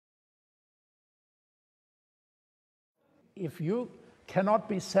if you cannot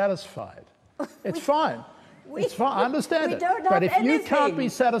be satisfied, it's fine. It's fine. I understand it. But if you can't be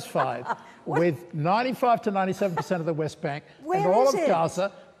satisfied with 95 to 97% of the West Bank and all of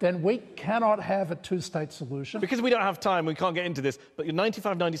Gaza, then we cannot have a two-state solution. Because we don't have time, we can't get into this, but your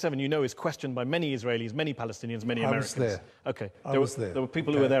 95, 97, you know, is questioned by many Israelis, many Palestinians, many Americans. I was there. Okay. I was there. There were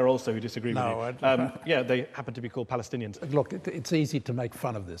people who were there also who disagree with you. Yeah, they happen to be called Palestinians. Look, it's easy to make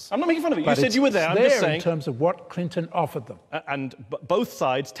fun of this. I'm not making fun of it. You But said you were there. I'm just saying. in terms of what Clinton offered them. And both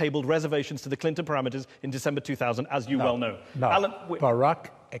sides tabled reservations to the Clinton parameters in December 2000, as you well know. No, Alan,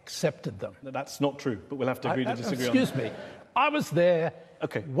 Barack accepted them. That's not true, but we'll have to agree to disagree on Excuse me. I was there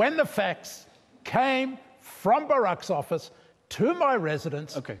when the facts came from Barack's office to my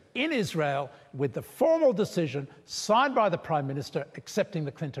residence in Israel with the formal decision signed by the Prime Minister accepting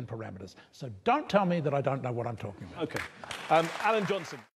the Clinton parameters. So don't tell me that I don't know what I'm talking about. Alan Johnson.